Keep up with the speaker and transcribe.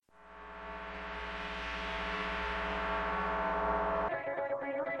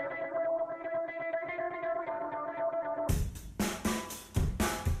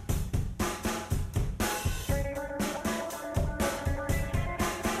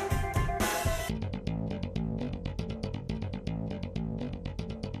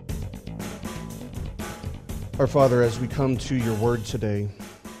Our Father, as we come to your word today,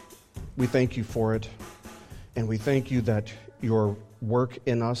 we thank you for it, and we thank you that your work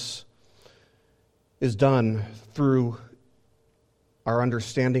in us is done through our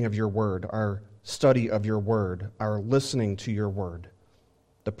understanding of your word, our study of your word, our listening to your word,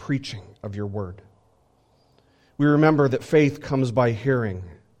 the preaching of your word. We remember that faith comes by hearing.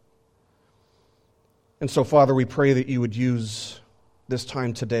 And so, Father, we pray that you would use this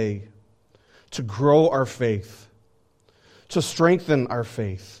time today to grow our faith, to strengthen our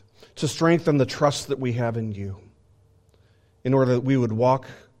faith, to strengthen the trust that we have in you, in order that we would walk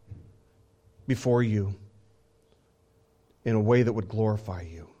before you in a way that would glorify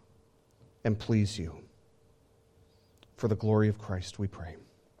you and please you. For the glory of Christ, we pray.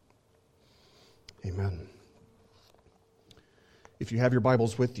 Amen. If you have your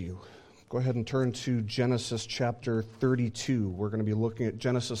Bibles with you, go ahead and turn to Genesis chapter 32. We're going to be looking at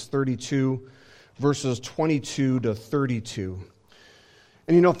Genesis 32, verses 22 to 32.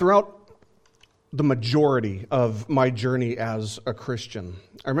 And you know, throughout the majority of my journey as a Christian,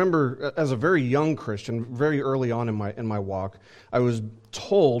 I remember as a very young Christian, very early on in my walk, I was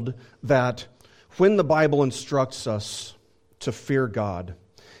told that when the Bible instructs us to fear God,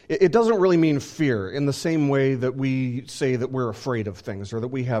 it doesn't really mean fear in the same way that we say that we're afraid of things or that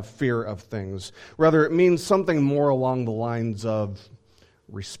we have fear of things. Rather, it means something more along the lines of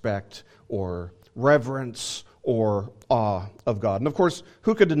respect or reverence or awe of God. And of course,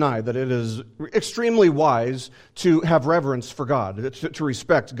 who could deny that it is extremely wise to have reverence for God, to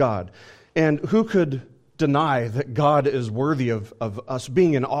respect God? And who could deny that God is worthy of us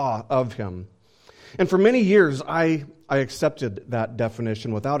being in awe of Him? And for many years, I accepted that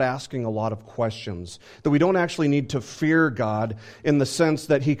definition without asking a lot of questions, that we don't actually need to fear God in the sense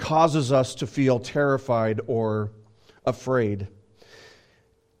that He causes us to feel terrified or afraid.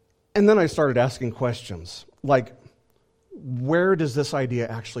 And then I started asking questions, like, where does this idea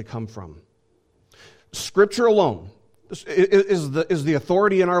actually come from? Scripture alone is the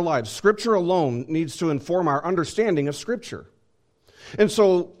authority in our lives. Scripture alone needs to inform our understanding of Scripture. And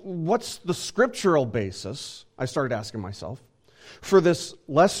so, what's the scriptural basis, I started asking myself, for this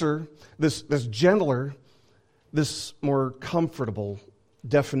lesser, this gentler, this more comfortable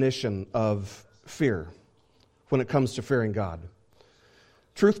definition of fear when it comes to fearing God?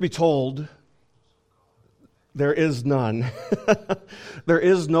 Truth be told, there is none. There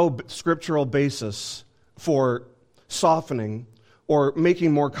is no scriptural basis for softening or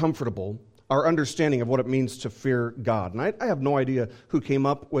making more comfortable our understanding of what it means to fear God. And I have no idea who came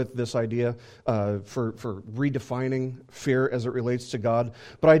up with this idea for redefining fear as it relates to God,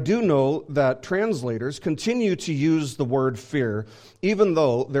 but I do know that translators continue to use the word fear, even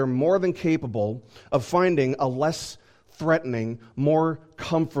though they're more than capable of finding a less threatening, more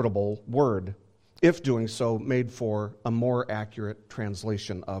comfortable word, if doing so made for a more accurate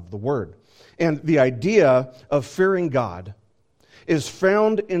translation of the word. And the idea of fearing God is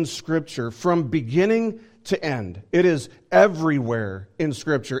found in Scripture from beginning to end. It is everywhere in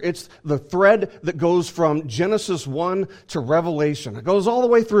Scripture. It's the thread that goes from Genesis 1 to Revelation. It goes all the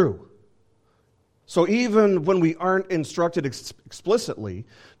way through. So even when we aren't instructed explicitly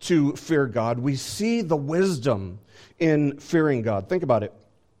to fear God, we see the wisdom in fearing God. Think about it.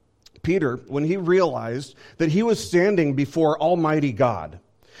 Peter, when he realized that he was standing before Almighty God,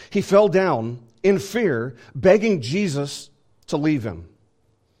 he fell down in fear, begging Jesus to leave him.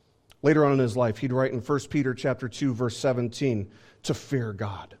 Later on in his life, he'd write in 1 Peter chapter 2, verse 17, to fear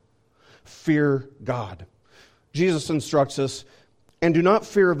God. Fear God. Jesus instructs us, and do not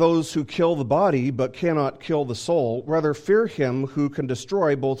fear those who kill the body, but cannot kill the soul. Rather, fear him who can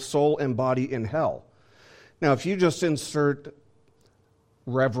destroy both soul and body in hell. Now, if you just insert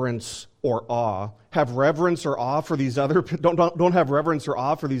reverence or awe, have reverence or awe for these other, don't have reverence or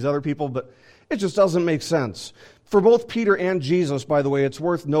awe for these other people, but it just doesn't make sense. For both Peter and Jesus, by the way, it's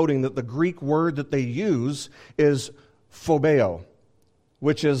worth noting that the Greek word that they use is phobeo,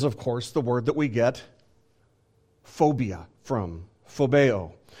 which is, of course, the word that we get phobia from,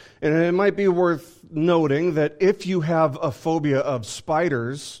 phobeo. And it might be worth noting that if you have a phobia of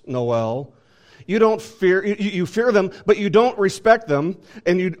spiders, Noel, you don't fear, you fear them, but you don't respect them,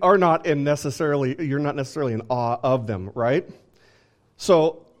 and you're not necessarily in awe of them, right?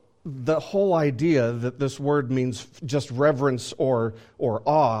 So the whole idea that this word means just reverence or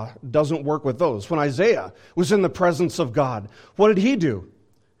awe doesn't work with those. When Isaiah was in the presence of God, what did he do?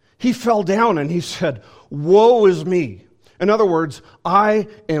 He fell down and he said, "Woe is me." In other words, I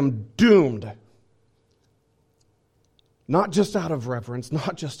am doomed. Not just out of reverence,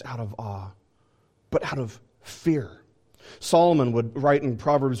 not just out of awe, but out of fear. Solomon would write in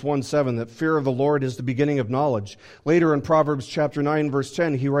Proverbs 1:7 that fear of the Lord is the beginning of knowledge. Later in Proverbs chapter 9, verse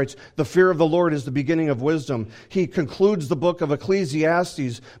 10, he writes, the fear of the Lord is the beginning of wisdom. He concludes the book of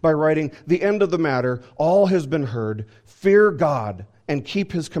Ecclesiastes by writing, the end of the matter, all has been heard. Fear God and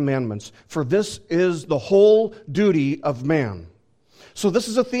keep his commandments, for this is the whole duty of man. So this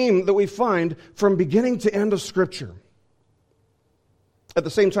is a theme that we find from beginning to end of Scripture. At the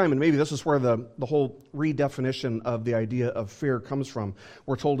same time, and maybe this is where the whole redefinition of the idea of fear comes from,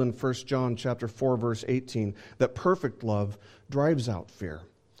 we're told in 1 John chapter 4, verse 18, that perfect love drives out fear.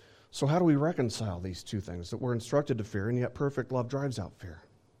 So how do we reconcile these two things, that we're instructed to fear, and yet perfect love drives out fear?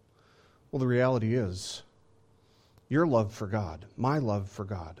 Well, the reality is, your love for God, my love for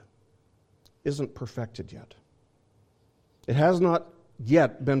God, isn't perfected yet. It has not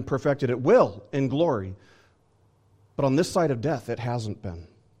yet been perfected. It will in glory. But on this side of death, it hasn't been.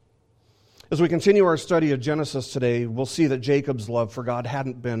 As we continue our study of Genesis today, we'll see that Jacob's love for God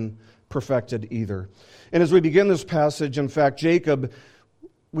hadn't been perfected either. And as we begin this passage, in fact, Jacob,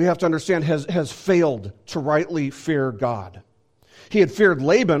 we have to understand, has failed to rightly fear God. He had feared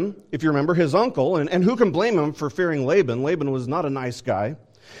Laban, if you remember, his uncle, and who can blame him for fearing Laban? Laban was not a nice guy.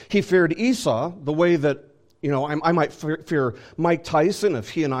 He feared Esau the way that, I might fear Mike Tyson if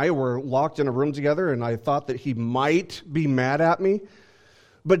he and I were locked in a room together and I thought that he might be mad at me.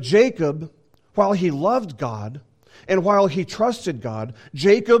 But Jacob, while he loved God and while he trusted God,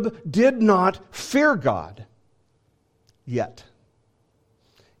 Jacob did not fear God yet.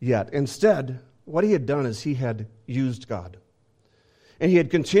 Instead, what he had done is he had used God. And he had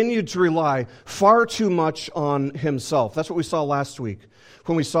continued to rely far too much on himself. That's what we saw last week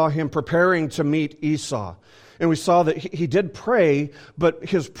when we saw him preparing to meet Esau. And we saw that he did pray, but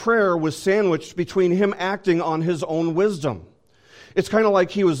his prayer was sandwiched between him acting on his own wisdom. It's kind of like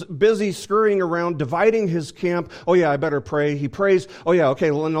he was busy scurrying around, dividing his camp. Oh yeah, I better pray. He prays. Oh yeah,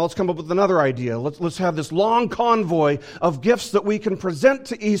 okay, well, let's come up with another idea. Let's have this long convoy of gifts that we can present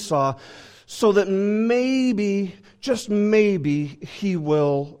to Esau so that maybe, just maybe, he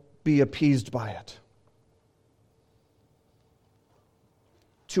will be appeased by it.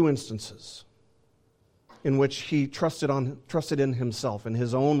 Two instances in which he trusted in himself, in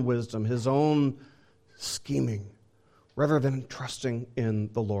his own wisdom, his own scheming, rather than trusting in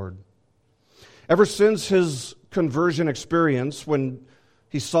the Lord. Ever since his conversion experience, when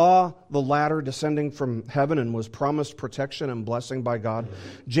he saw the ladder descending from heaven and was promised protection and blessing by God,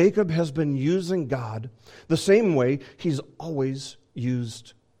 Jacob has been using God the same way he's always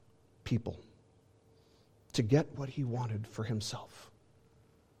used people, to get what he wanted for himself,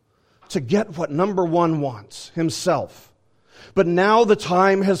 to get what number one wants, himself. But now the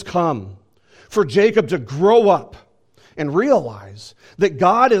time has come for Jacob to grow up and realize that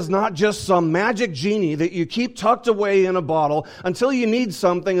God is not just some magic genie that you keep tucked away in a bottle until you need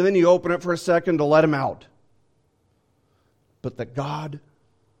something and then you open it for a second to let him out. But that God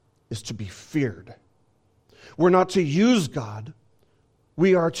is to be feared. We're not to use God.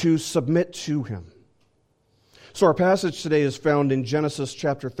 We are to submit to him. So our passage today is found in Genesis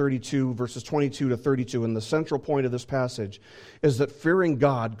chapter 32, verses 22 to 32. And the central point of this passage is that fearing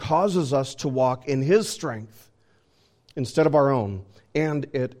God causes us to walk in his strength instead of our own, and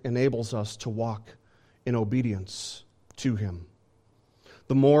it enables us to walk in obedience to him.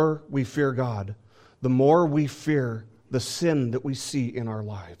 The more we fear God, the more we fear the sin that we see in our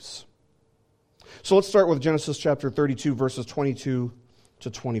lives. So let's start with Genesis chapter 32, verses 22 to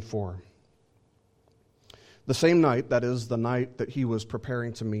 24. The same night, that is the night that he was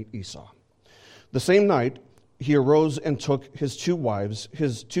preparing to meet Esau, the same night he arose and took his 2 wives,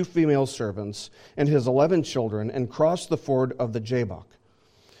 his 2 female servants, and his 11 children, and crossed the ford of the Jabbok.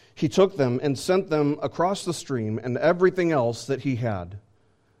 He took them and sent them across the stream and everything else that he had.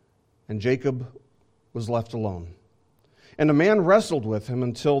 And Jacob was left alone. And a man wrestled with him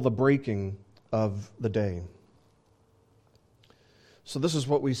until the breaking of the day. So this is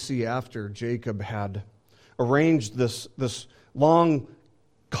what we see after Jacob had arranged this long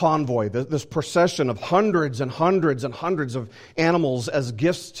convoy, this procession of hundreds and hundreds and hundreds of animals as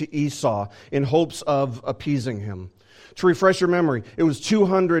gifts to Esau in hopes of appeasing him. To refresh your memory, it was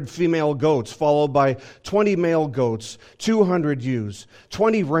 200 female goats followed by 20 male goats, 200 ewes,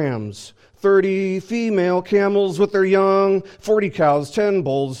 20 rams, 30 female camels with their young, 40 cows, 10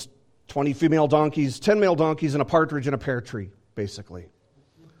 bulls, 20 female donkeys, 10 male donkeys, and a partridge in a pear tree, basically.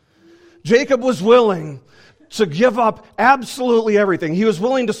 Jacob was willing to give up absolutely everything. He was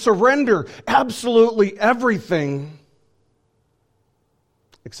willing to surrender absolutely everything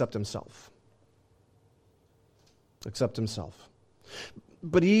except himself. Except himself.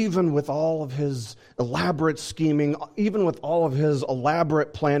 But even with all of his elaborate scheming, even with all of his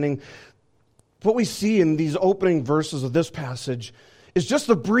elaborate planning, what we see in these opening verses of this passage is just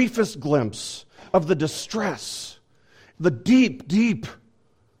the briefest glimpse of the distress, the deep, deep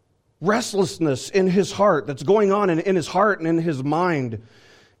restlessness in his heart that's going on in his heart and in his mind.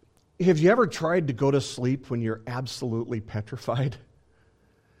 Have you ever tried to go to sleep when you're absolutely petrified?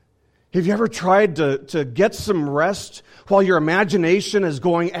 Have you ever tried to get some rest while your imagination is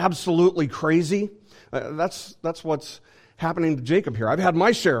going absolutely crazy? That's what's happening to Jacob here. I've had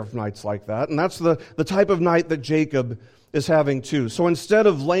my share of nights like that, and that's the type of night that Jacob is having too. So instead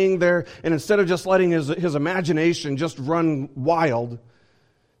of laying there and instead of just letting his imagination just run wild,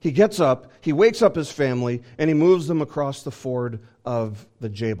 he gets up, he wakes up his family, and he moves them across the ford of the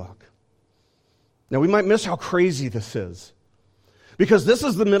Jabbok. Now we might miss how crazy this is, because this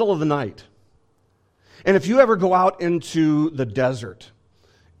is the middle of the night. And if you ever go out into the desert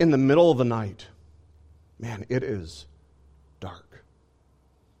in the middle of the night, man, it is dark.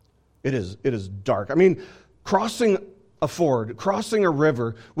 It is dark. I mean, crossing a ford, crossing a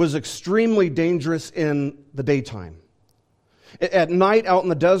river was extremely dangerous in the daytime. At night out in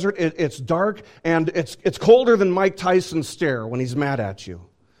the desert, it's dark and it's colder than Mike Tyson's stare when he's mad at you.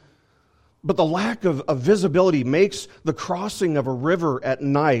 But the lack of visibility makes the crossing of a river at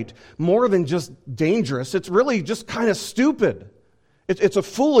night more than just dangerous. It's really just kind of stupid. It's a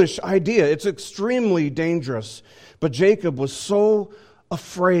foolish idea. It's extremely dangerous. But Jacob was so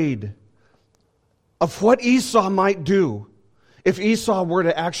afraid of what Esau might do if Esau were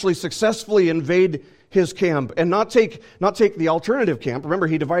to actually successfully invade his camp and not take the alternative camp. Remember,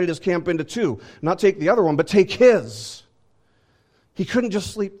 he divided his camp into two. Not take the other one, but take his. He couldn't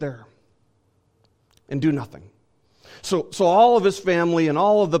just sleep there and do nothing. So all of his family and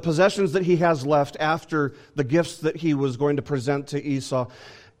all of the possessions that he has left after the gifts that he was going to present to Esau,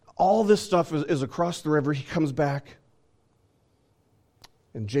 all this stuff is across the river. He comes back,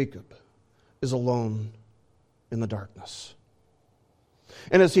 and Jacob is alone in the darkness.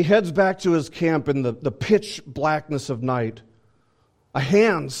 And as he heads back to his camp in the pitch blackness of night, a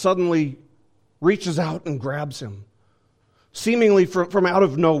hand suddenly reaches out and grabs him, seemingly from out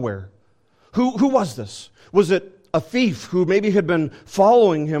of nowhere. Who was this? Was it a thief who maybe had been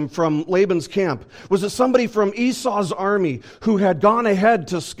following him from Laban's camp? Was it somebody from Esau's army who had gone ahead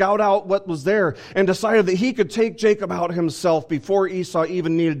to scout out what was there and decided that he could take Jacob out himself before Esau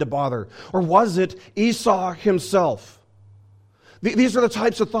even needed to bother? Or was it Esau himself? These are the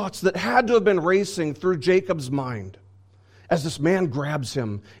types of thoughts that had to have been racing through Jacob's mind as this man grabs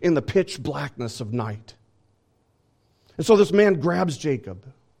him in the pitch blackness of night. And so this man grabs Jacob,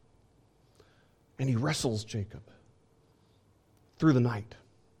 and he wrestles Jacob through the night.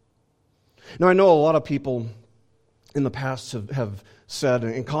 Now, I know a lot of people in the past have said,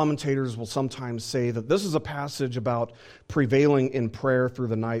 and commentators will sometimes say, that this is a passage about prevailing in prayer through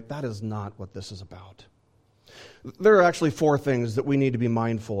the night. That is not what this is about. There are actually four things that we need to be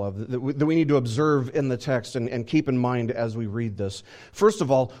mindful of, that we need to observe in the text and keep in mind as we read this. First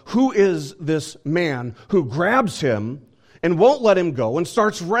of all, who is this man who grabs him and won't let him go and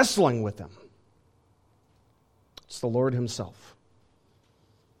starts wrestling with him? It's the Lord himself.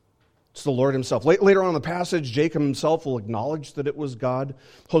 It's the Lord himself. Later on in the passage, Jacob himself will acknowledge that it was God.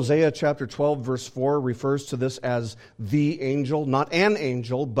 Hosea chapter 12, verse 4 refers to this as the angel, not an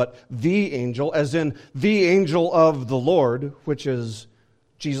angel, but the angel, as in the angel of the Lord, which is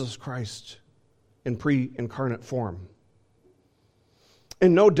Jesus Christ in pre-incarnate form.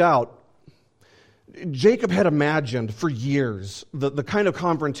 And no doubt, Jacob had imagined for years the kind of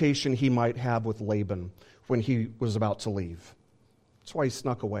confrontation he might have with Laban when he was about to leave. That's why he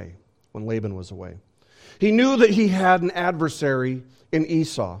snuck away when Laban was away. He knew that he had an adversary in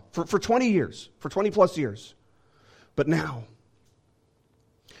Esau for 20 years, for 20 plus years. But now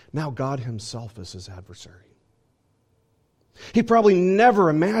God himself is his adversary. He probably never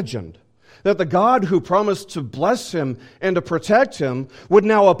imagined that the God who promised to bless him and to protect him would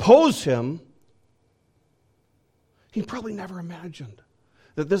now oppose him. He probably never imagined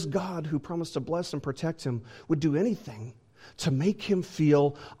that this God who promised to bless and protect him would do anything to make him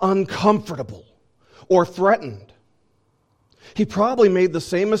feel uncomfortable or threatened. He probably made the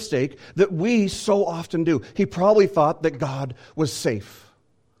same mistake that we so often do. He probably thought that God was safe,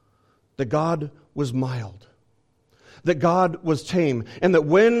 that God was mild, that God was tame, and that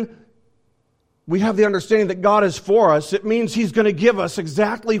when we have the understanding that God is for us, it means he's going to give us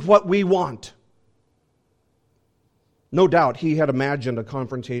exactly what we want. No doubt he had imagined a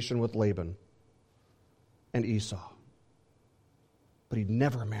confrontation with Laban and Esau, but he'd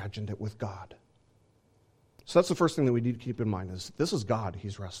never imagined it with God. So that's the first thing that we need to keep in mind, is this is God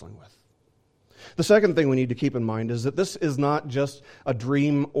he's wrestling with. The second thing we need to keep in mind is that this is not just a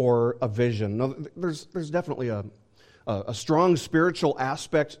dream or a vision. No, there's definitely a strong spiritual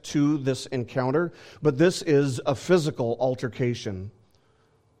aspect to this encounter, but this is a physical altercation.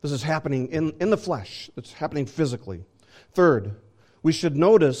 This is happening in the flesh. It's happening physically. Third, we should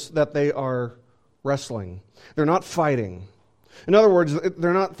notice that they are wrestling. They're not fighting. In other words,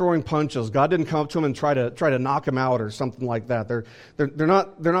 they're not throwing punches. God didn't come up to him and try to knock him out or something like that. They're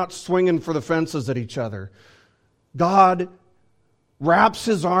not swinging for the fences at each other. God wraps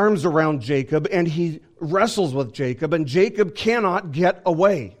his arms around Jacob and he wrestles with Jacob, and Jacob cannot get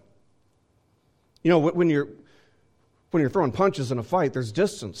away. You know, when you're throwing punches in a fight, there's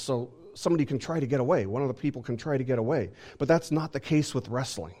distance, so somebody can try to get away. One of the people can try to get away. But that's not the case with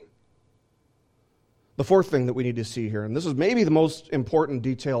wrestling. The fourth thing that we need to see here, and this is maybe the most important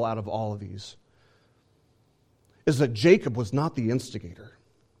detail out of all of these, is that Jacob was not the instigator.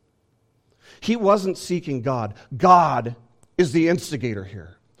 He wasn't seeking God. God is the instigator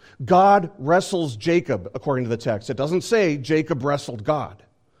here. God wrestles Jacob, according to the text. It doesn't say Jacob wrestled God.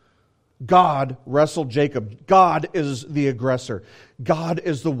 God wrestled Jacob. God is the aggressor. God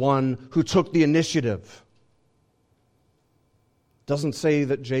is the one who took the initiative. It doesn't say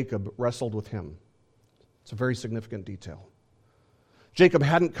that Jacob wrestled with him. It's a very significant detail. Jacob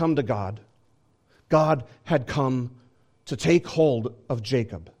hadn't come to God. God had come to take hold of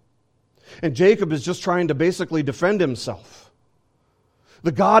Jacob. And Jacob is just trying to basically defend himself.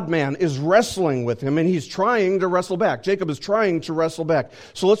 The God-man is wrestling with him, and he's trying to wrestle back. Jacob is trying to wrestle back.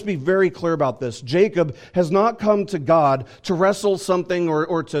 So let's be very clear about this. Jacob has not come to God to wrestle something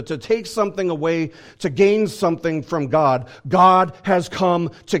or to take something away, to gain something from God. God has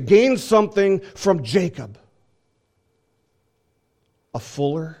come to gain something from Jacob. A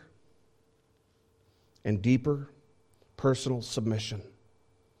fuller and deeper personal submission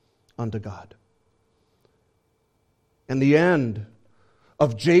unto God. And the end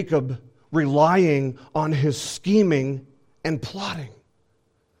of Jacob relying on his scheming and plotting.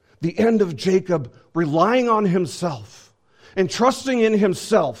 The end of Jacob relying on himself and trusting in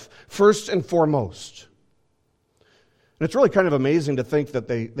himself first and foremost. And it's really kind of amazing to think that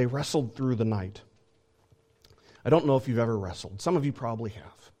they wrestled through the night. I don't know if you've ever wrestled. Some of you probably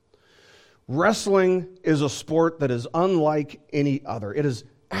have. Wrestling is a sport that is unlike any other. It is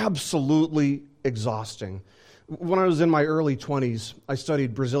absolutely exhausting. When I was in my early 20s, I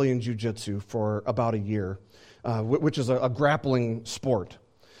studied Brazilian Jiu-Jitsu for about a year, which is a grappling sport.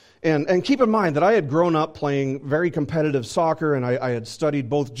 And keep in mind that I had grown up playing very competitive soccer, and I had studied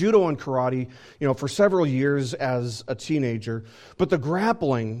both judo and karate, for several years as a teenager. But the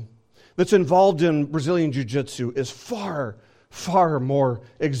grappling that's involved in Brazilian Jiu-Jitsu is far, far more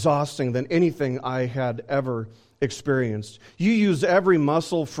exhausting than anything I had ever experienced. You use every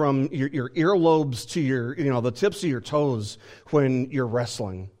muscle from your earlobes to your, the tips of your toes when you're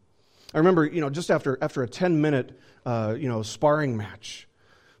wrestling. I remember, just after a 10-minute, sparring match,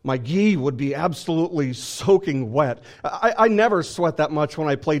 my gi would be absolutely soaking wet. I never sweat that much when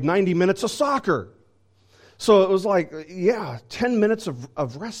I played 90 minutes of soccer. So it was like, 10 minutes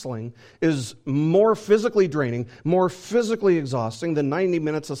of wrestling is more physically draining, more physically exhausting than 90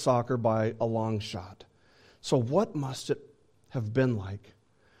 minutes of soccer by a long shot. So what must it have been like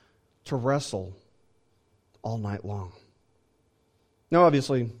to wrestle all night long? Now,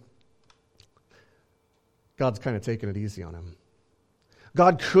 obviously, God's kind of taken it easy on him.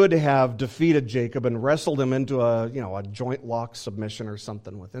 God could have defeated Jacob and wrestled him into a joint lock submission or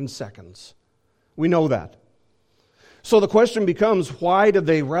something within seconds. We know that. So the question becomes, why did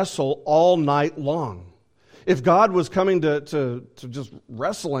they wrestle all night long? If God was coming to just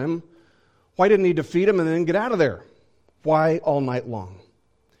wrestle him, why didn't he defeat him and then get out of there? Why all night long?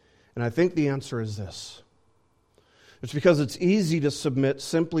 And I think the answer is this. It's because it's easy to submit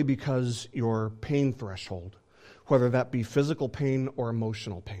simply because your pain threshold, whether that be physical pain or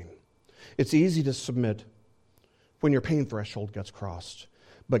emotional pain. It's easy to submit when your pain threshold gets crossed.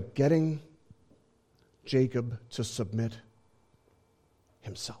 But getting Jacob to submit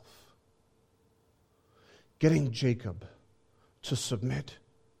himself, getting Jacob to submit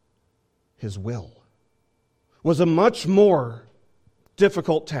his will, was a much more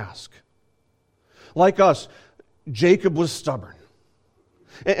difficult task. Like us, Jacob was stubborn.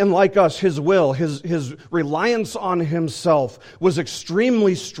 And like us, his will, his reliance on himself was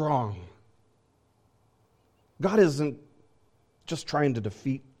extremely strong. God isn't just trying to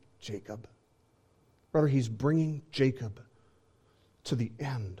defeat Jacob. Rather, he's bringing Jacob to the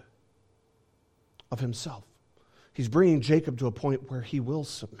end of himself. He's bringing Jacob to a point where he will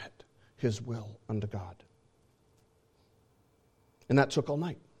submit his will unto God. And that took all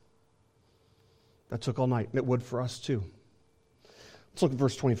night. That took all night, and it would for us too. Let's look at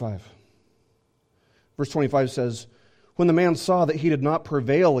verse 25. Verse 25 says, when the man saw that he did not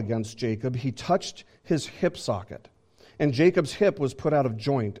prevail against Jacob, he touched his hip socket, and Jacob's hip was put out of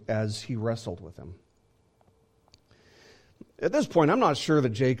joint as he wrestled with him. At this point, I'm not sure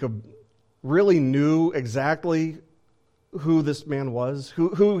that Jacob really knew exactly who this man was,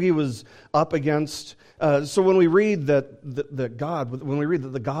 who he was up against. So when we read that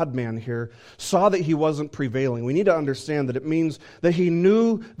the God-man here saw that he wasn't prevailing, we need to understand that it means that he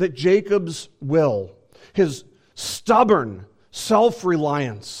knew that Jacob's will, his stubborn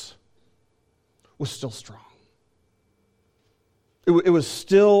self-reliance, was still strong. It was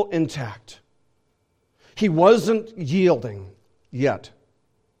still intact. He wasn't yielding yet.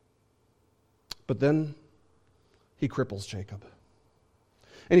 But then he cripples Jacob.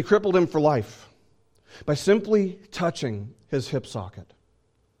 And he crippled him for life by simply touching his hip socket.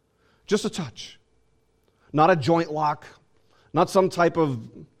 Just a touch. Not a joint lock, not some type of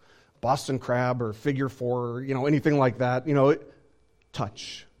Boston crab or figure four, anything like that.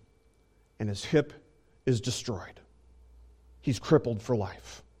 Touch. And his hip is destroyed. He's crippled for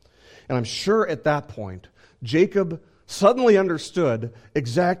life. And I'm sure at that point, Jacob suddenly understood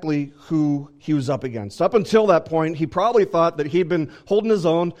exactly who he was up against. Up until that point, he probably thought that he'd been holding his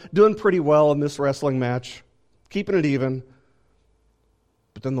own, doing pretty well in this wrestling match, keeping it even.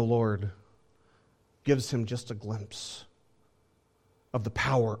 But then the Lord gives him just a glimpse of the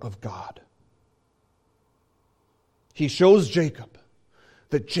power of God. He shows Jacob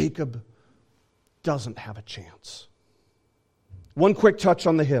that Jacob doesn't have a chance. One quick touch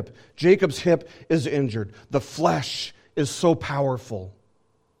on the hip. Jacob's hip is injured. The flesh is so powerful,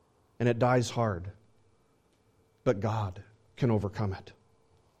 and it dies hard. But God can overcome it.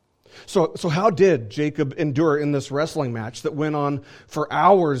 So how did Jacob endure in this wrestling match that went on for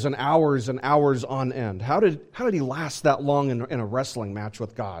hours and hours and hours on end? How did he last that long in a wrestling match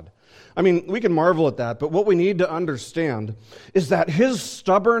with God? I mean, we can marvel at that, but what we need to understand is that his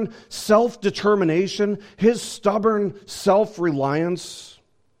stubborn self-determination, his stubborn self-reliance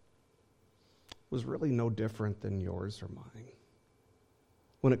was really no different than yours or mine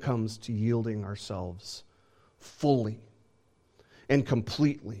when it comes to yielding ourselves fully and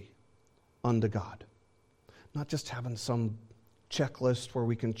completely unto God. Not just having some checklist where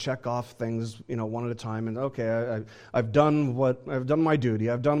we can check off things, one at a time, and okay, I've done my duty,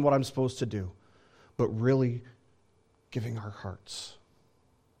 I've done what I'm supposed to do, but really giving our hearts.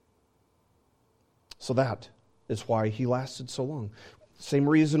 So that is why he lasted so long. Same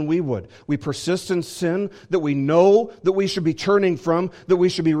reason we would. We persist in sin that we know that we should be turning from, that we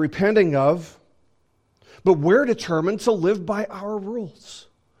should be repenting of, but we're determined to live by our rules.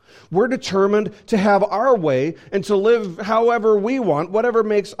 We're determined to have our way and to live however we want, whatever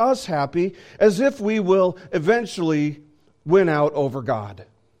makes us happy, as if we will eventually win out over God.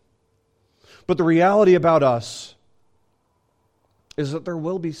 But the reality about us is that there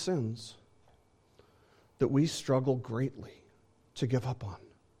will be sins that we struggle greatly to give up on.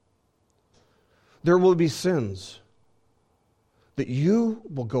 There will be sins that you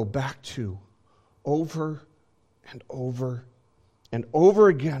will go back to over and over and over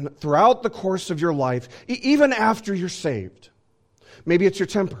again throughout the course of your life, even after you're saved. Maybe it's your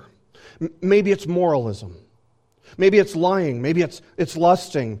temper. Maybe it's moralism. Maybe it's lying. Maybe it's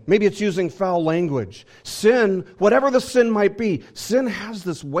lusting. Maybe it's using foul language. Sin, whatever the sin might be, sin has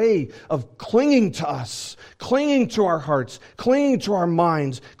this way of clinging to us, clinging to our hearts, clinging to our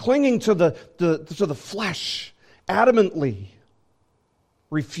minds, clinging to the flesh, adamantly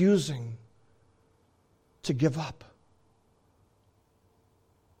refusing to give up.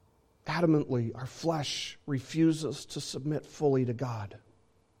 Adamantly, our flesh refuses to submit fully to God.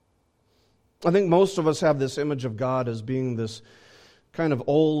 I think most of us have this image of God as being this kind of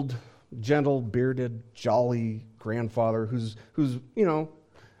old, gentle, bearded, jolly grandfather who's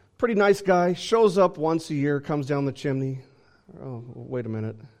pretty nice guy, shows up once a year, comes down the chimney. Oh, wait a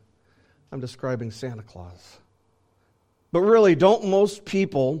minute. I'm describing Santa Claus. But really, don't most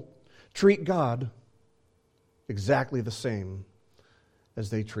people treat God exactly the same as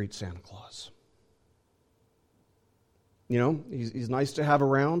they treat Santa Claus? He's nice to have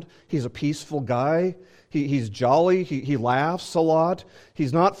around. He's a peaceful guy. He's jolly. He laughs a lot.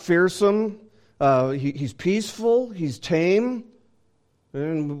 He's not fearsome. He's peaceful. He's tame.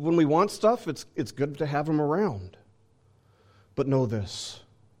 And when we want stuff, it's good to have him around. But know this.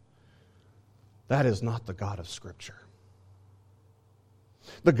 That is not the God of Scripture.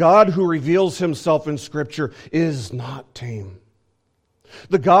 The God who reveals himself in Scripture is not tame.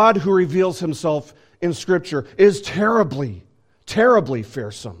 The God who reveals himself in Scripture is terribly terribly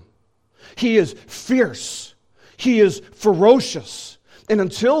fearsome. He is fierce. He is ferocious. And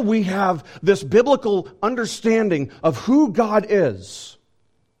until we have this biblical understanding of who God is,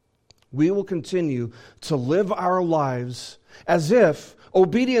 we will continue to live our lives as if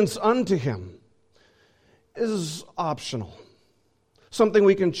obedience unto Him is optional. Something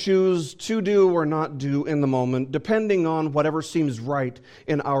we can choose to do or not do in the moment, depending on whatever seems right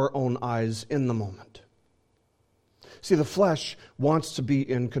in our own eyes in the moment. See, the flesh wants to be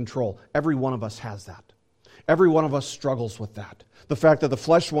in control. Every one of us has that. Every one of us struggles with that. The fact that the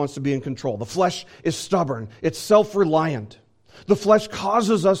flesh wants to be in control. The flesh is stubborn. It's self-reliant. The flesh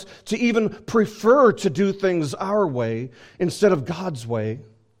causes us to even prefer to do things our way instead of God's way.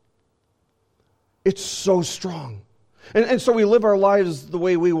 It's so strong. And so we live our lives the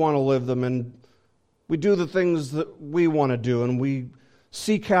way we want to live them, and we do the things that we want to do, and we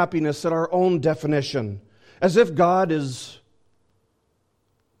seek happiness at our own definition, as if God is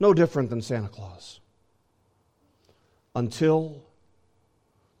no different than Santa Claus. Until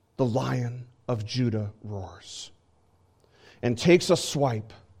the Lion of Judah roars and takes a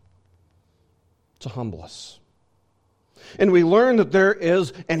swipe to humble us. And we learn that there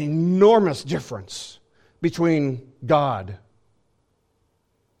is an enormous difference between God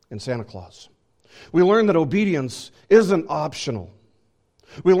and Santa Claus. We learn that obedience isn't optional.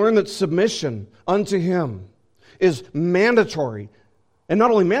 We learn that submission unto Him is mandatory. And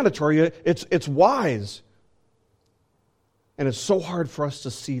not only mandatory, it's wise. And it's so hard for us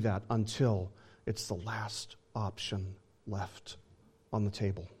to see that until it's the last option left on the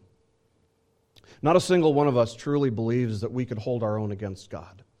table. Not a single one of us truly believes that we could hold our own against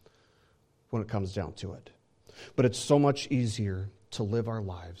God when it comes down to it. But it's so much easier to live our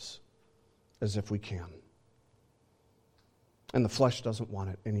lives as if we can. And the flesh doesn't want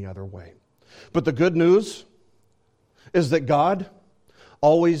it any other way. But the good news is that God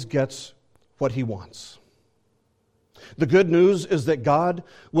always gets what He wants. The good news is that God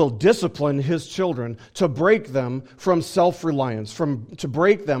will discipline His children to break them from self-reliance, to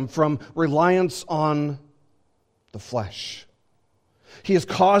break them from reliance on the flesh. He is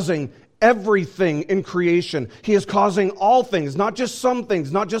causing everything in creation. He is causing all things, not just some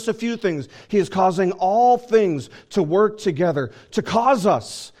things, not just a few things. He is causing all things to work together, to cause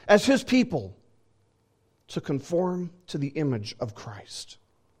us, as His people, to conform to the image of Christ.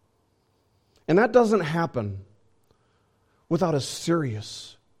 And that doesn't happen without a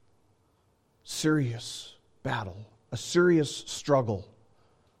serious battle, a serious struggle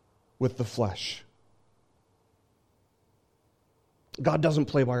with the flesh. God doesn't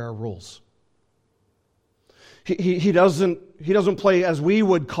play by our rules. He doesn't play as we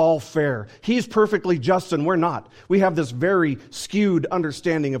would call fair. He's perfectly just and we're not. We have this very skewed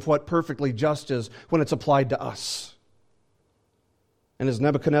understanding of what perfectly just is when it's applied to us. And as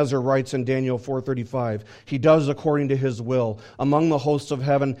Nebuchadnezzar writes in Daniel 4:35, He does according to His will among the hosts of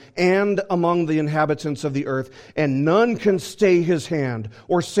heaven and among the inhabitants of the earth, and none can stay His hand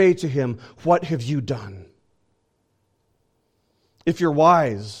or say to Him, "What have you done?" If you're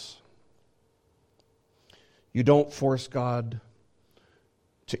wise, you don't force God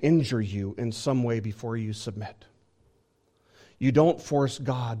to injure you in some way before you submit. You don't force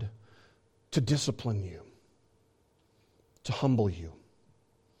God to discipline you, to humble you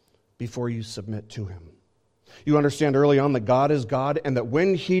before you submit to Him. You understand early on that God is God, and that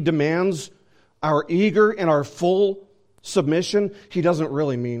when He demands our eager and our full submission, He doesn't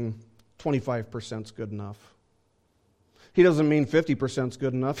really mean 25% is good enough. He doesn't mean 50% is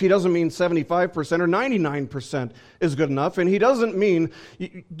good enough. He doesn't mean 75% or 99% is good enough. And He doesn't mean,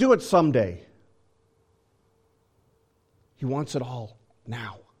 do it someday. He wants it all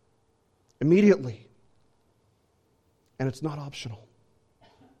now, immediately. And it's not optional.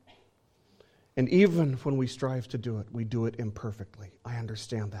 And even when we strive to do it, we do it imperfectly. I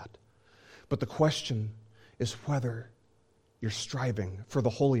understand that. But the question is whether you're striving for the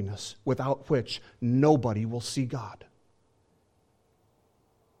holiness without which nobody will see God.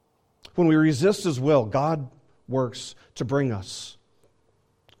 When we resist His will, God works to bring us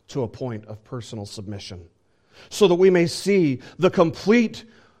to a point of personal submission, so that we may see the complete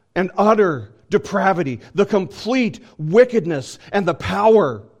and utter depravity, the complete wickedness and the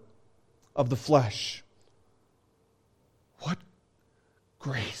power of the flesh. What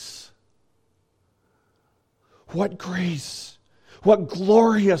grace! What grace! What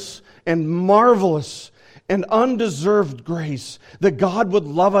glorious and marvelous and undeserved grace that God would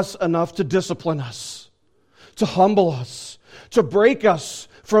love us enough to discipline us, to humble us, to break us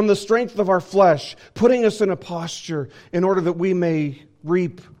from the strength of our flesh, putting us in a posture in order that we may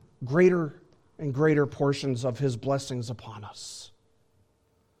reap greater and greater portions of his blessings upon us.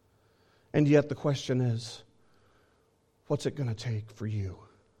 And yet the question is, what's it going to take for you?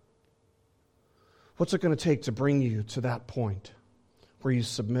 What's it going to take to bring you to that point where you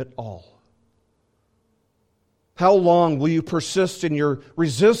submit all? How long will you persist in your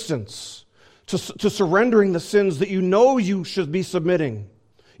resistance to surrendering the sins that you know you should be submitting,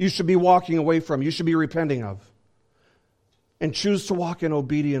 you should be walking away from, you should be repenting of, and choose to walk in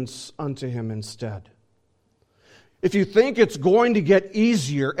obedience unto him instead? If you think it's going to get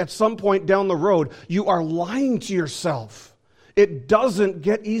easier at some point down the road, you are lying to yourself. It doesn't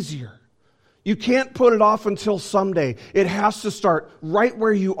get easier. You can't put it off until someday. It has to start right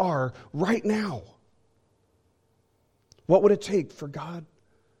where you are, right now. What would it take for God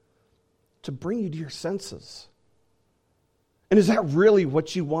to bring you to your senses? And is that really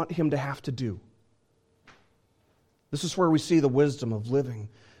what you want him to have to do? This is where we see the wisdom of living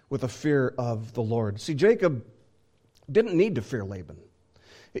with a fear of the Lord. See, Jacob didn't need to fear Laban.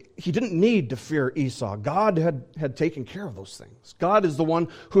 He didn't need to fear Esau. God had taken care of those things. God is the one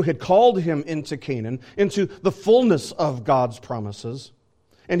who had called him into Canaan, into the fullness of God's promises.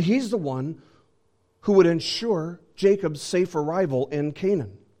 And he's the one who would ensure Jacob's safe arrival in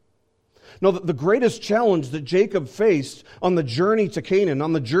Canaan. Now, the greatest challenge that Jacob faced on the journey to Canaan,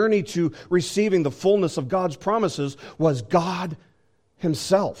 on the journey to receiving the fullness of God's promises, was God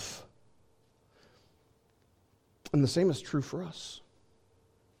himself. And the same is true for us.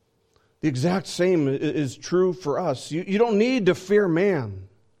 The exact same is true for us. You don't need to fear man.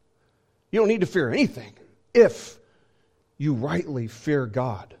 You don't need to fear anything if you rightly fear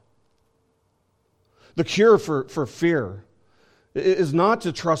God. The cure for fear is not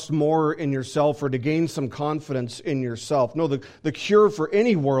to trust more in yourself or to gain some confidence in yourself. No, the cure for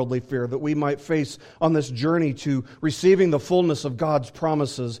any worldly fear that we might face on this journey to receiving the fullness of God's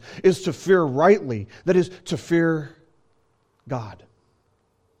promises is to fear rightly. That is, to fear God.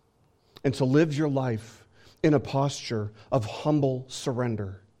 And to live your life in a posture of humble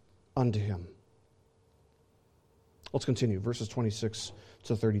surrender unto him. Let's continue, verses 26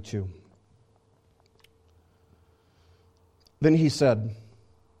 to 32. Then he said,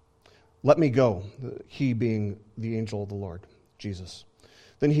 "Let me go," he being the angel of the Lord, Jesus.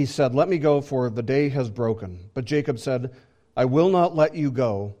 Then he said, "Let me go, for the day has broken." But Jacob said, "I will not let you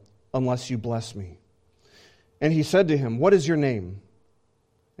go unless you bless me." And he said to him, "What is your name?"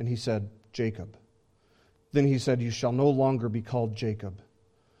 And he said, "Jacob." Then he said, "You shall no longer be called Jacob,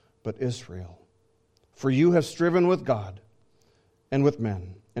 but Israel. For you have striven with God and with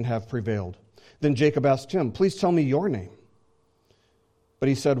men and have prevailed." Then Jacob asked him, "Please tell me your name." But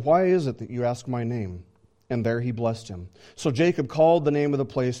he said, "Why is it that you ask my name?" And there he blessed him. So Jacob called the name of the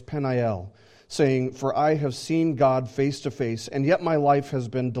place Peniel, saying, "For I have seen God face to face, and yet my life has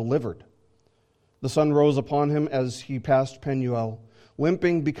been delivered." The sun rose upon him as he passed Penuel,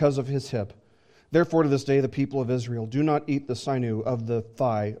 limping because of his hip. Therefore to this day the people of Israel do not eat the sinew of the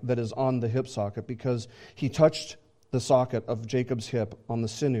thigh that is on the hip socket, because he touched the socket of Jacob's hip on the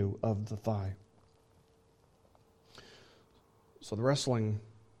sinew of the thigh. So the wrestling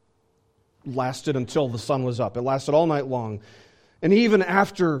lasted until the sun was up. It lasted all night long. And even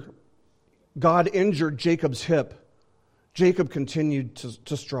after God injured Jacob's hip, Jacob continued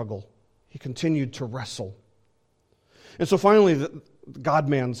to struggle. He continued to wrestle. And so finally the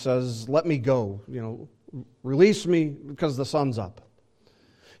God-man says, "Let me go. Release me because the sun's up."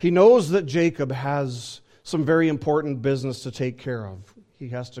 He knows that Jacob has some very important business to take care of. He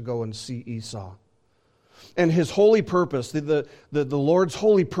has to go and see Esau. And his holy purpose, the Lord's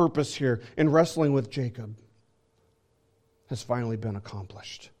holy purpose here in wrestling with Jacob, has finally been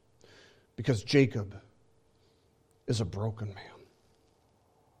accomplished. Because Jacob is a broken man.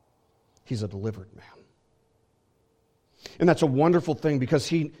 He's a delivered man. And that's a wonderful thing, because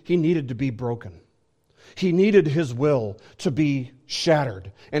he needed to be broken. He needed his will to be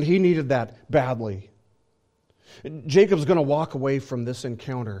shattered, and he needed that badly. Jacob's going to walk away from this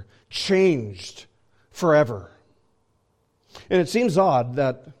encounter changed forever. And it seems odd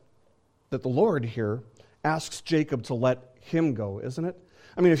that the Lord here asks Jacob to let him go, isn't it?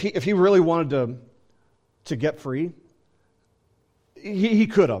 I mean, if he really wanted to get free, he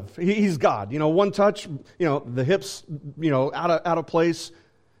could have. He's God. One touch, the hips, out of place.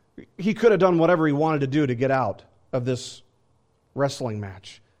 He could have done whatever he wanted to do to get out of this wrestling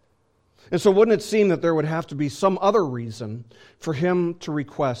match. And so wouldn't it seem that there would have to be some other reason for him to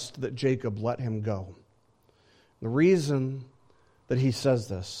request that Jacob let him go? The reason that he says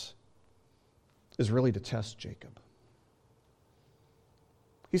this is really to test Jacob.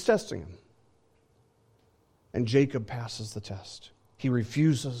 He's testing him. And Jacob passes the test. He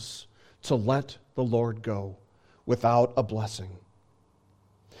refuses to let the Lord go without a blessing.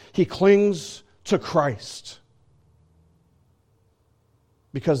 He clings to Christ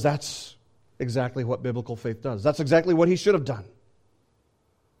because that's exactly what biblical faith does. That's exactly what he should have done.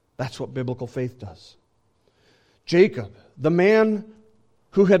 That's what biblical faith does. Jacob, the man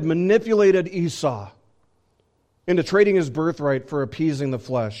who had manipulated Esau into trading his birthright for appeasing the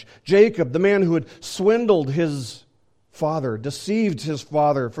flesh. Jacob, the man who had swindled his father, deceived his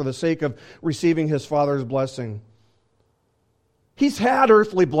father for the sake of receiving his father's blessing. He's had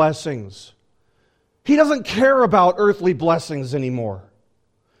earthly blessings. He doesn't care about earthly blessings anymore.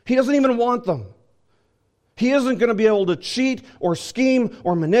 He doesn't even want them. He isn't going to be able to cheat or scheme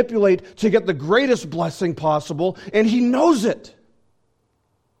or manipulate to get the greatest blessing possible, and he knows it.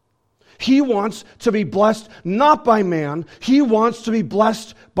 He wants to be blessed not by man, he wants to be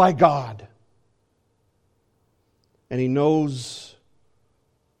blessed by God. And he knows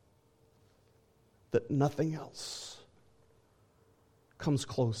that nothing else comes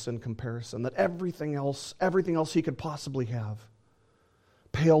close in comparison, that everything else he could possibly have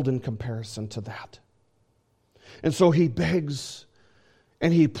paled in comparison to that. And so he begs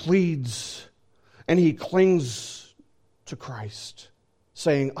and he pleads and he clings to Christ,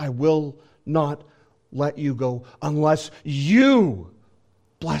 saying, I will not let you go unless you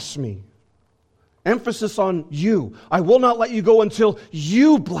bless me. Emphasis on you. I will not let you go until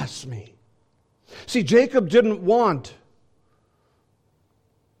you bless me. See, Jacob didn't want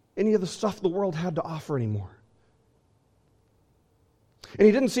any of the stuff the world had to offer anymore. And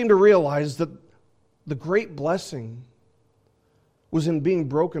he didn't seem to realize that the great blessing was in being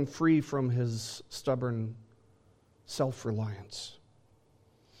broken free from his stubborn self-reliance.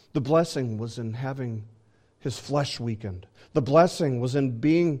 The blessing was in having his flesh weakened. The blessing was in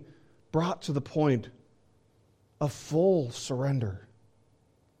being brought to the point of full surrender.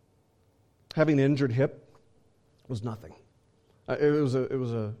 Having an injured hip was nothing. It was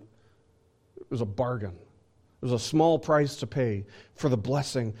a bargain. It was a small price to pay for the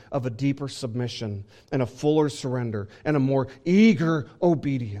blessing of a deeper submission and a fuller surrender and a more eager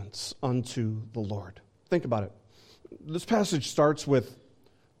obedience unto the Lord. Think about it. This passage starts with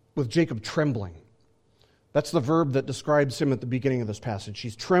Jacob trembling. That's the verb that describes him at the beginning of this passage.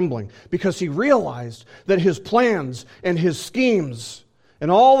 He's trembling because he realized that his plans and his schemes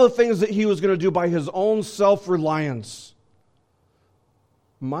and all the things that he was going to do by his own self-reliance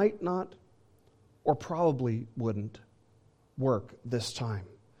might not or probably wouldn't work this time.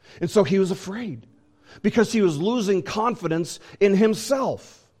 And so he was afraid because he was losing confidence in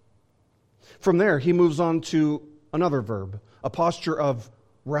himself. From there, he moves on to another verb, a posture of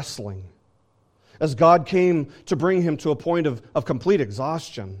wrestling. As God came to bring him to a point of complete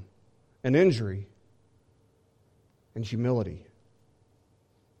exhaustion and injury and humility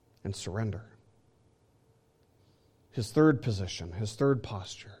and surrender. His third position, his third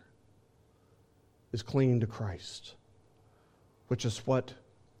posture is clinging to Christ, which is what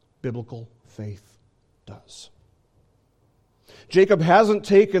biblical faith does. Jacob hasn't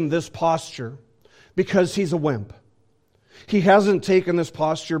taken this posture because he's a wimp. He hasn't taken this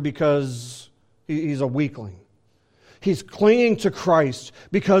posture because he's a weakling. He's clinging to Christ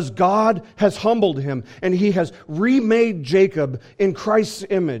because God has humbled him and he has remade Jacob in Christ's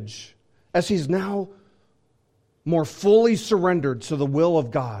image as he's now more fully surrendered to the will of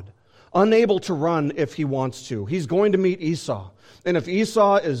God, unable to run if he wants to. He's going to meet Esau. And if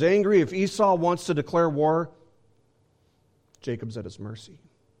Esau is angry, if Esau wants to declare war, Jacob's at his mercy.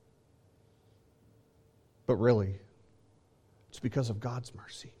 But really, it's because of God's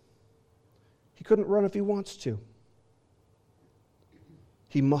mercy. He couldn't run if he wants to.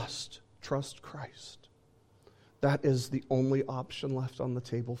 He must trust Christ. That is the only option left on the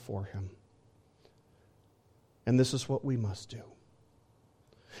table for him. And this is what we must do.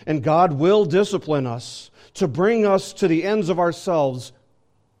 And God will discipline us to bring us to the ends of ourselves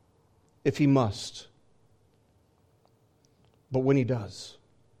if he must. But when he does,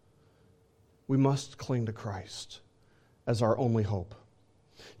 we must cling to Christ as our only hope.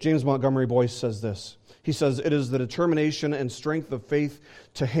 James Montgomery Boyce says this. He says, it is the determination and strength of faith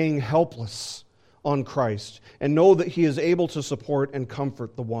to hang helpless on Christ and know that he is able to support and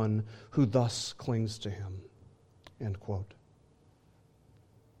comfort the one who thus clings to him. End quote.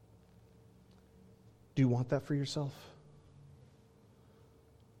 Do you want that for yourself?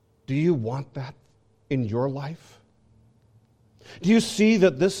 Do you want that in your life? Do you see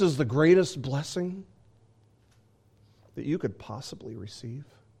that this is the greatest blessing that you could possibly receive?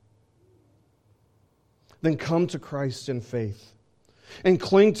 Then come to Christ in faith and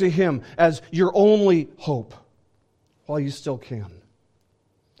cling to him as your only hope while you still can.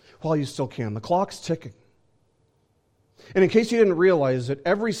 while you still can. The clock's ticking. And in case you didn't realize it,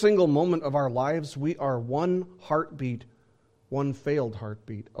 every single moment of our lives, we are one heartbeat, one failed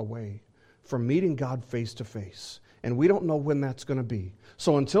heartbeat away from meeting God face to face. And we don't know when that's going to be.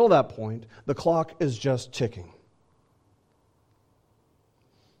 So until that point, the clock is just ticking.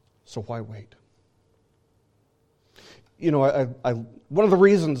 So why wait? You know, one of the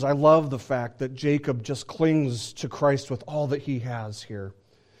reasons I love the fact that Jacob just clings to Christ with all that he has here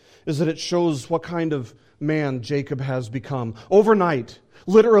is that it shows what kind of man Jacob has become. Overnight,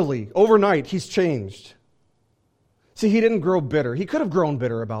 literally, overnight, he's changed. See, he didn't grow bitter. He could have grown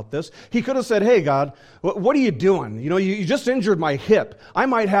bitter about this. He could have said, hey, God, what are you doing? You know, you just injured my hip. I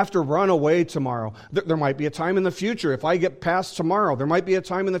might have to run away tomorrow. There might be a time in the future, if I get past tomorrow, there might be a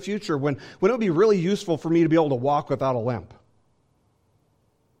time in the future when it would be really useful for me to be able to walk without a limp.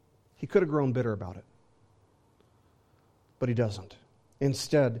 He could have grown bitter about it. But he doesn't.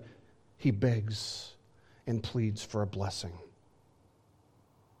 Instead, he begs and pleads for a blessing.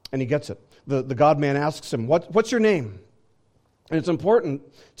 And he gets it. The God-man asks him, what's your name? And it's important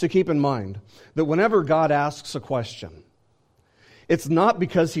to keep in mind that whenever God asks a question, it's not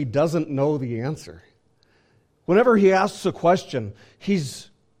because he doesn't know the answer. Whenever he asks a question, he's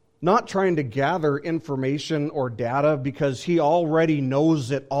not trying to gather information or data because he already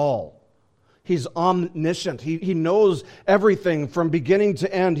knows it all. He's omniscient. He knows everything from beginning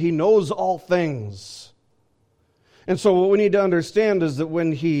to end. He knows all things. And so what we need to understand is that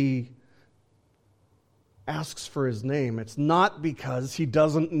when he asks for his name, it's not because he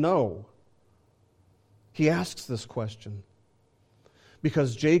doesn't know. He asks this question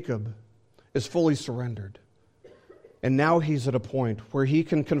because Jacob is fully surrendered. And now he's at a point where he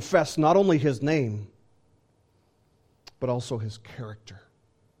can confess not only his name, but also his character.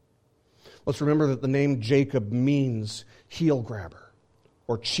 Let's remember that the name Jacob means heel grabber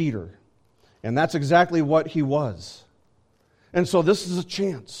or cheater. And that's exactly what he was. And so this is a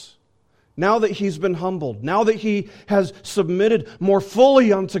chance. Now that he's been humbled, now that he has submitted more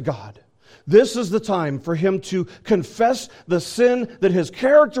fully unto God, this is the time for him to confess the sin that has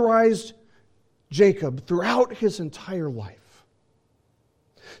characterized Jacob throughout his entire life.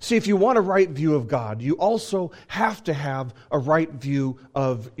 See, if you want a right view of God, you also have to have a right view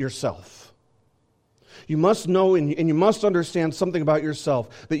of yourself. You must know and you must understand something about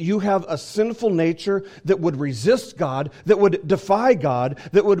yourself, that you have a sinful nature that would resist God, that would defy God,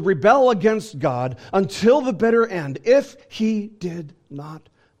 that would rebel against God until the bitter end, if He did not,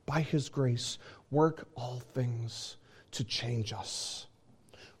 by His grace, work all things to change us,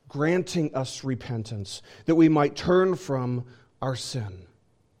 granting us repentance, that we might turn from our sin.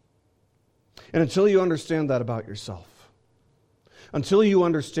 And until you understand that about yourself, until you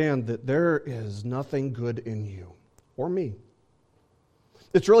understand that there is nothing good in you or me,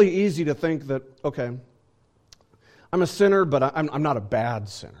 it's really easy to think that, okay, I'm a sinner, but I'm not a bad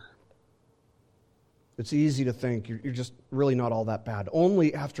sinner. It's easy to think you're just really not all that bad.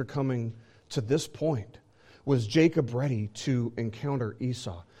 Only after coming to this point was Jacob ready to encounter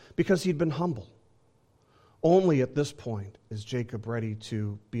Esau, because he'd been humble. Only at this point is Jacob ready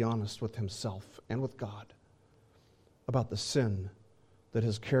to be honest with himself and with God about the sin that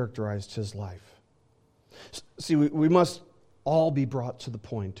has characterized his life. See, we must all be brought to the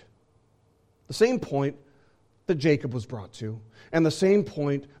point, the same point that Jacob was brought to, and the same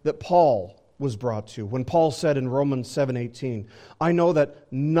point that Paul was brought to, when Paul said in Romans 7:18, I know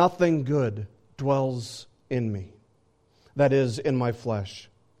that nothing good dwells in me, that is, in my flesh.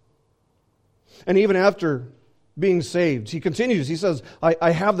 And even after being saved, he continues, he says,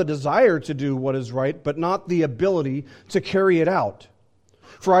 I have the desire to do what is right, but not the ability to carry it out.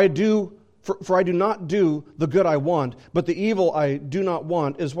 For I do not do the good I want, but the evil I do not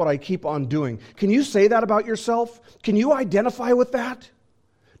want is what I keep on doing. Can you say that about yourself? Can you identify with that?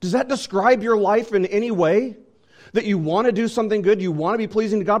 Does that describe your life in any way? That you want to do something good, you want to be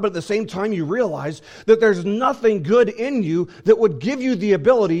pleasing to God, but at the same time you realize that there's nothing good in you that would give you the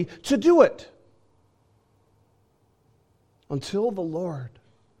ability to do it. Until the Lord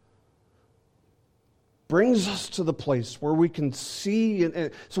brings us to the place where we can see,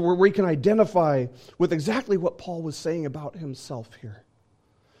 so where we can identify with exactly what Paul was saying about himself here.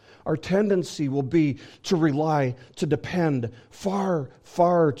 Our tendency will be to rely, to depend far,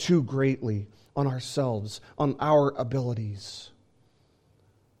 far too greatly on ourselves, on our abilities,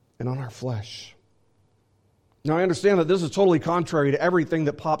 and on our flesh. Now, I understand that this is totally contrary to everything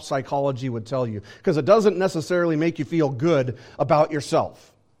that pop psychology would tell you, because it doesn't necessarily make you feel good about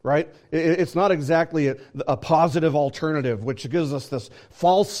yourself. right? It's not exactly a positive alternative, which gives us this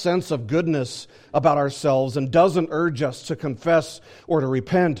false sense of goodness about ourselves and doesn't urge us to confess or to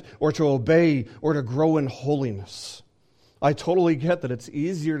repent or to obey or to grow in holiness. I totally get that it's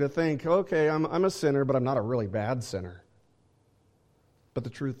easier to think, okay, I'm a sinner, but I'm not a really bad sinner. But the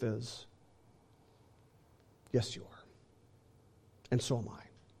truth is, yes, you are. And so am I.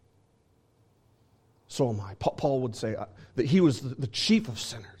 So am I. Paul would say that he was the chief of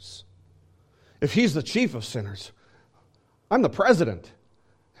sinners. If he's the chief of sinners, I'm the president.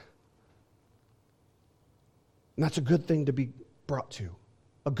 And that's a good thing to be brought to,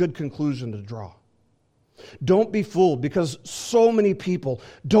 a good conclusion to draw. Don't be fooled, because so many people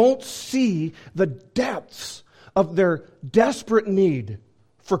don't see the depths of their desperate need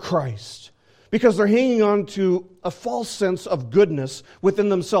for Christ, because they're hanging on to a false sense of goodness within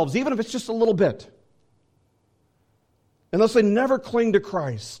themselves, even if it's just a little bit. Unless they never cling to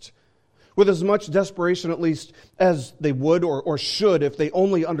Christ with as much desperation, at least, as they would or should if they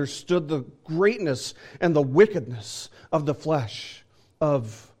only understood the greatness and the wickedness of the flesh,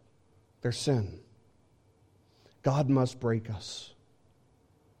 of their sin. God must break us.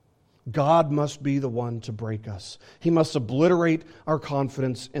 God must be the one to break us. He must obliterate our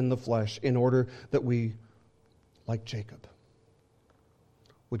confidence in the flesh in order that we, like Jacob,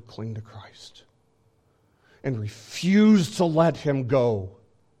 would cling to Christ and refuse to let him go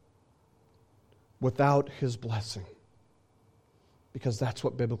without his blessing. Because that's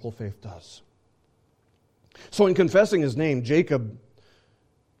what biblical faith does. So in confessing his name, Jacob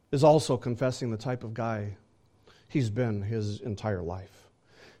is also confessing the type of guy he's been his entire life.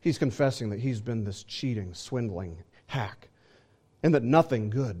 He's confessing that he's been this cheating, swindling hack, and that nothing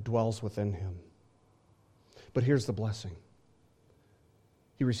good dwells within him. But here's the blessing.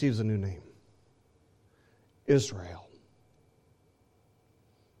 He receives a new name. Israel.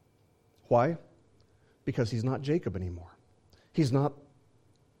 Why? Because he's not Jacob anymore. He's not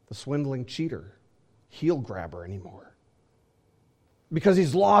the swindling cheater, heel grabber anymore. Because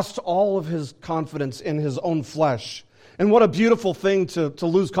he's lost all of his confidence in his own flesh. And what a beautiful thing to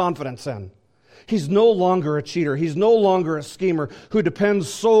lose confidence in. He's no longer a cheater. He's no longer a schemer who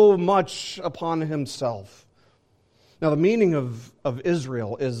depends so much upon himself. Now, the meaning of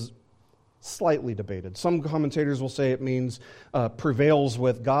Israel is slightly debated. Some commentators will say it means prevails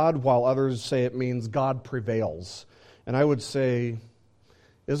with God, while others say it means God prevails. And I would say,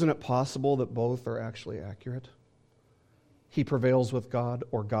 isn't it possible that both are actually accurate? He prevails with God,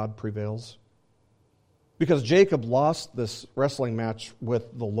 or God prevails? Because Jacob lost this wrestling match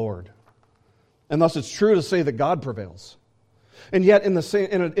with the Lord. And thus it's true to say that God prevails. And yet, in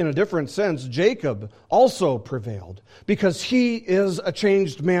a different sense, Jacob also prevailed, because he is a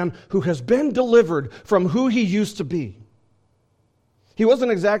changed man who has been delivered from who he used to be. He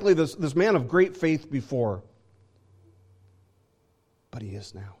wasn't exactly this man of great faith before, but he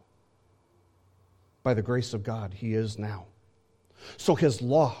is now. By the grace of God, he is now. So his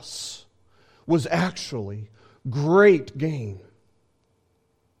loss was actually great gain.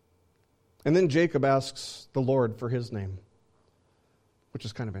 And then Jacob asks the Lord for his name, which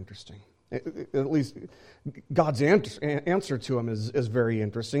is kind of interesting. At least God's answer to him is very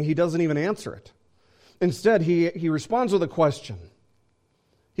interesting. He doesn't even answer it. Instead, he responds with a question.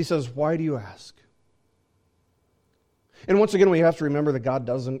 He says, "Why do you ask?" And once again, we have to remember that God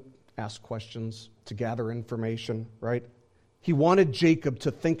doesn't ask questions to gather information, right? He wanted Jacob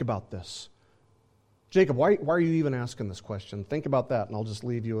to think about this. Jacob, why are you even asking this question? Think about that, and I'll just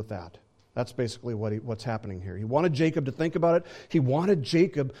leave you with that. That's basically what's happening here. He wanted Jacob to think about it. He wanted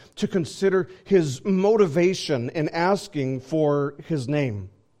Jacob to consider his motivation in asking for his name.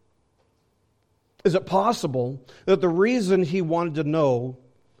 Is it possible that the reason he wanted to know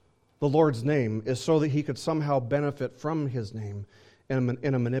the Lord's name is so that he could somehow benefit from his name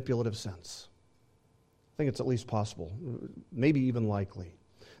in a manipulative sense? I think it's at least possible, maybe even likely.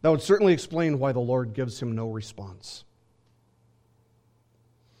 That would certainly explain why the Lord gives him no response.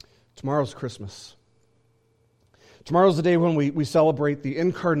 Tomorrow's Christmas. Tomorrow's the day when we celebrate the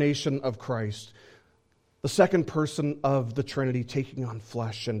incarnation of Christ, the second person of the Trinity taking on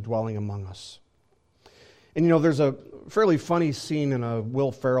flesh and dwelling among us. And there's a fairly funny scene in a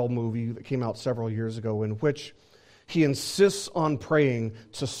Will Ferrell movie that came out several years ago in which he insists on praying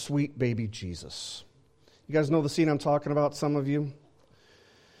to sweet baby Jesus. You guys know the scene I'm talking about, some of you?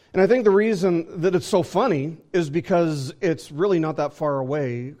 And I think the reason that it's so funny is because it's really not that far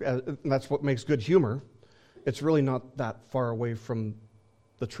away. And that's what makes good humor. It's really not that far away from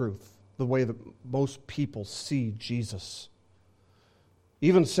the truth, the way that most people see Jesus.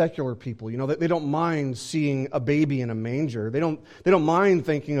 Even secular people, they don't mind seeing a baby in a manger. They don't mind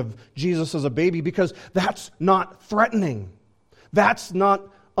thinking of Jesus as a baby because that's not threatening. That's not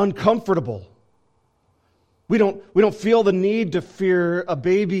uncomfortable. We don't feel the need to fear a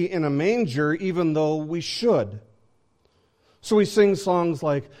baby in a manger, even though we should. So we sing songs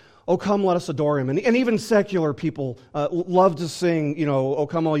like, "Oh, come, let us adore him." And even secular people love to sing, "Oh,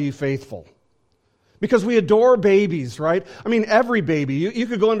 come, all you faithful." Because we adore babies, right? I mean, every baby. You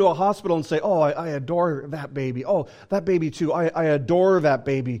could go into a hospital and say, "Oh, I adore that baby. Oh, that baby too. I adore that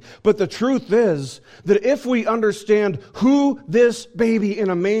baby." But the truth is that if we understand who this baby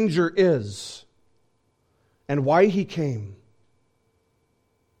in a manger is and why he came,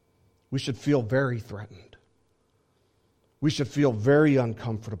 we should feel very threatened. We should feel very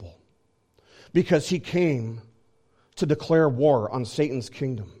uncomfortable because he came to declare war on Satan's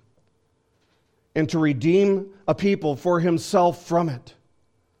kingdom and to redeem a people for himself from it.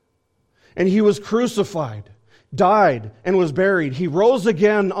 And he was crucified, died, and was buried. He rose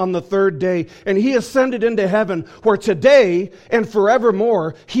again on the third day, and he ascended into heaven, where today and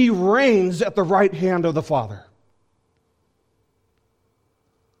forevermore he reigns at the right hand of the Father.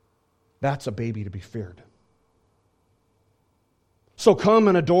 That's a baby to be feared. So come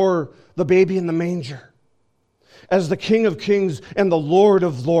and adore the baby in the manger as the King of Kings and the Lord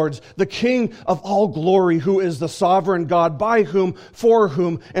of Lords, the King of all glory, who is the sovereign God, by whom, for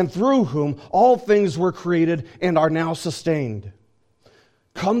whom, and through whom all things were created and are now sustained.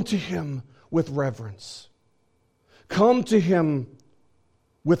 Come to him with reverence. Come to him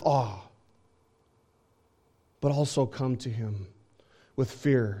with awe. But also come to him with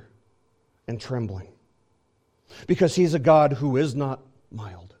fear and trembling. Because he's a God who is not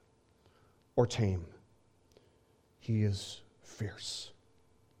mild or tame. He is fierce.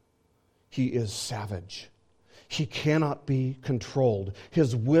 He is savage. He cannot be controlled.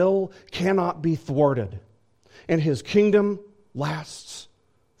 His will cannot be thwarted. And his kingdom lasts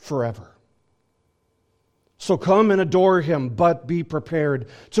forever. So come and adore him, but be prepared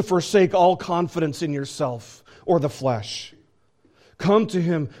to forsake all confidence in yourself or the flesh. Come to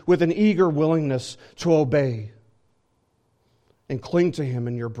him with an eager willingness to obey and cling to him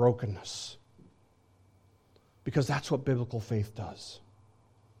in your brokenness. Because that's what biblical faith does.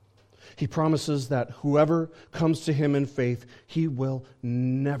 He promises that whoever comes to him in faith, he will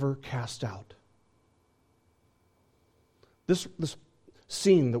never cast out. This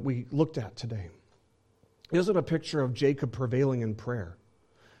scene that we looked at today isn't a picture of Jacob prevailing in prayer.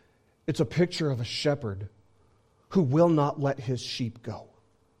 It's a picture of a shepherd who will not let his sheep go.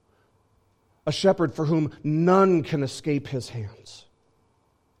 A shepherd for whom none can escape his hands.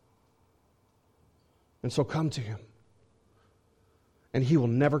 And so come to him. And he will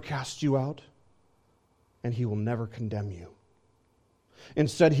never cast you out, and he will never condemn you.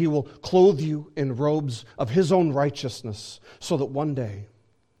 Instead, he will clothe you in robes of his own righteousness, so that one day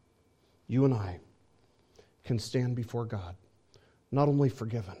you and I can stand before God, not only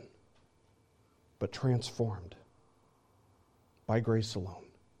forgiven, but transformed by grace alone,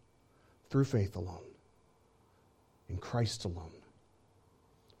 through faith alone, in Christ alone,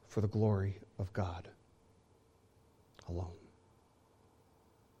 for the glory of God alone.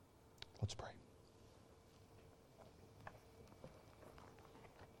 Let's pray.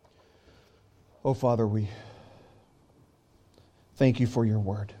 Oh, Father, we thank you for your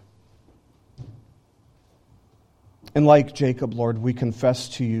word. And like Jacob, Lord, we confess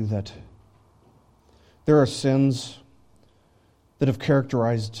to you that there are sins that have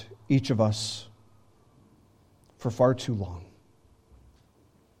characterized each of us for far too long.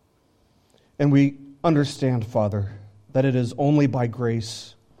 And we understand, Father, that it is only by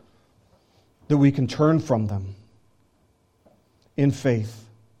grace that we can turn from them in faith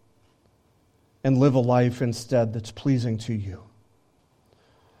and live a life instead that's pleasing to you.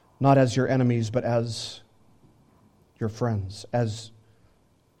 Not as your enemies, but as your friends, as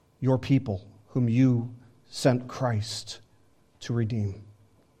your people whom you sent Christ to redeem.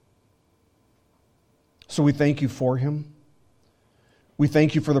 So we thank you for him. We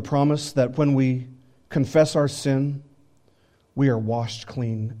thank you for the promise that when we confess our sin, we are washed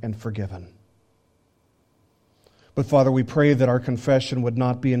clean and forgiven. But Father, we pray that our confession would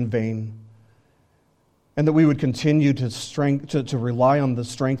not be in vain, and that we would continue to rely on the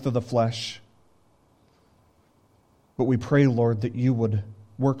strength of the flesh. But we pray, Lord, that you would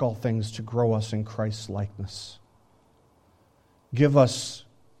work all things to grow us in Christ's likeness. Give us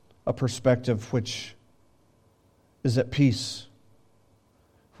a perspective which is at peace,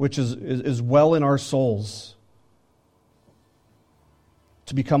 which is well in our souls,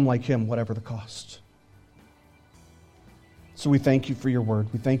 to become like him, whatever the cost. So we thank you for your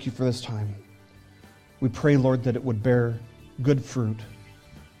word. We thank you for this time. We pray, Lord, that it would bear good fruit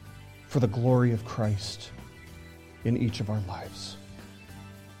for the glory of Christ in each of our lives.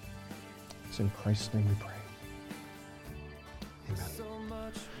 It's in Christ's name we pray. Amen.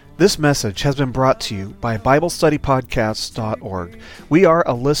 This message has been brought to you by BibleStudyPodcasts.org. We are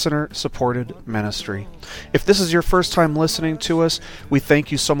a listener-supported ministry. If this is your first time listening to us, we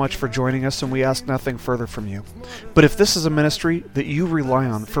thank you so much for joining us, and we ask nothing further from you. But if this is a ministry that you rely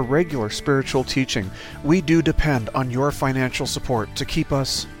on for regular spiritual teaching, we do depend on your financial support to keep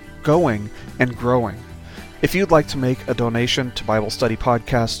us going and growing. If you'd like to make a donation to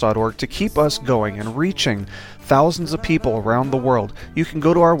BibleStudyPodcasts.org to keep us going and reaching thousands of people around the world, you can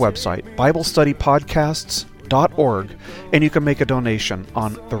go to our website, BibleStudyPodcasts.org, and you can make a donation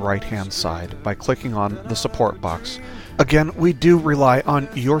on the right-hand side by clicking on the support box. Again, we do rely on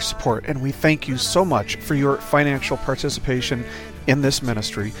your support, and we thank you so much for your financial participation in this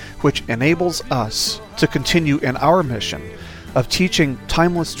ministry, which enables us to continue in our mission of teaching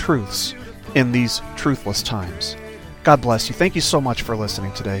timeless truths in these truthless times. God bless you. Thank you so much for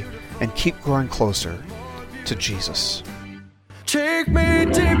listening today, and keep growing closer to Jesus. Take me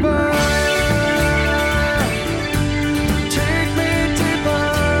deeper.